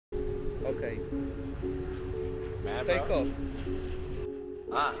Okay. Take off.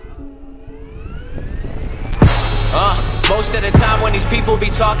 Most of the time when these people be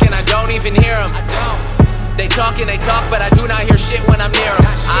talking, I don't even hear them. They talk and they talk, but I do not hear shit when I'm near them.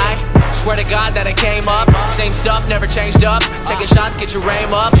 I swear to God that I came up, same stuff, never changed up. Taking shots, get your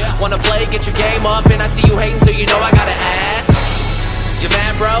aim up. Wanna play, get your game up. And I see you hating, so you know I gotta ask. You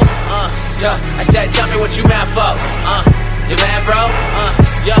mad, bro? Yeah. I said, tell me what you mad for. You mad, bro?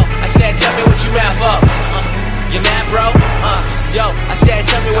 Yo. I said, tell me what you mad for. You mad, bro? Yo. I said,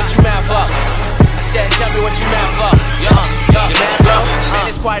 tell me what you mad for. I said, tell me what you mad for. Yo. You mad, bro? Man,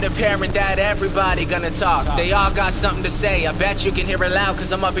 it's quite apparent that everybody gonna talk. They all got something to say. I bet you can hear it loud,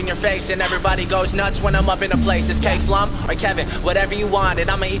 cause I'm up in your face. And everybody goes nuts when I'm up in a place. It's K-Flum or Kevin, whatever you want. And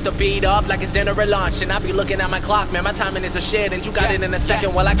I'ma eat the beat up like it's dinner or lunch. And I be looking at my clock, man, my timing is a shit. And you got it in a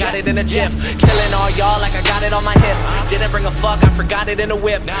second, well I got it in a jiff. Killing all y'all like I got it on my hip. Didn't bring a fuck, I forgot it in a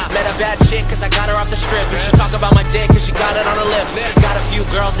whip. Met a bad chick cause I got her off the strip. And she talk about my dick cause she got it on her lips. Got a few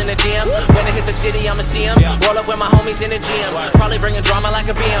girls in the DM. When I hit the city I'ma see them. Roll up with my homies in the gym. Probably bringing drama like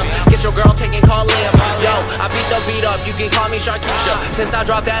a BM. Get your girl taking call Liam. Yo, I beat the beat up, you can call me Sharkeisha. Since I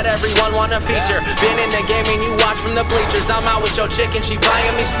dropped that, everyone wanna feature. Been in the game and you watch from the bleachers. I'm out with your chick and she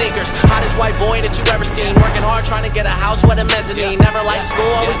buying me sneakers. Hottest white boy that you ever seen. Working hard trying to get a house with a mezzanine. Never liked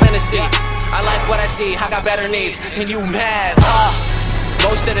school, always been a C. I like what I see, I got better needs. And you mad,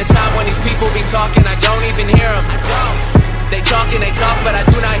 Most of the time when these people be talking, I don't even hear them. They talk and they talk, but I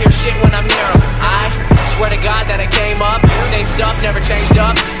do not hear shit when I'm near them. I swear to God that I came up, same stuff, never changed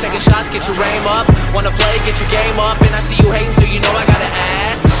up. Taking shots, get your aim up. Wanna play, get your game up. And I see you hating, so you know I gotta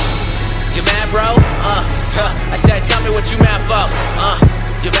ask. You mad, bro? I said, tell me what you mad for.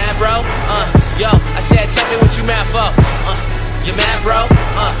 You mad, bro? Yo, I said, tell me what you mad for. You mad, bro?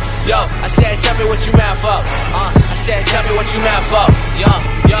 Yo, I said, tell me what you mad for. I said, tell me what you mad for. Yo,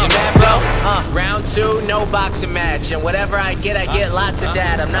 you mad, bro? Round two, no boxing match. And whatever I get lots of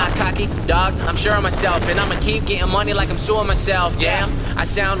that. I'm not cocky, dog, I'm sure of myself. And I'ma keep getting money like I'm suing myself. Damn, I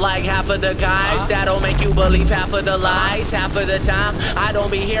sound like half of the guys that'll make you believe half of the lies. Half of the time, I don't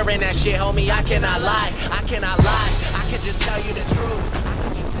be hearing that shit, homie, I cannot lie. I cannot lie, I can just tell you the truth.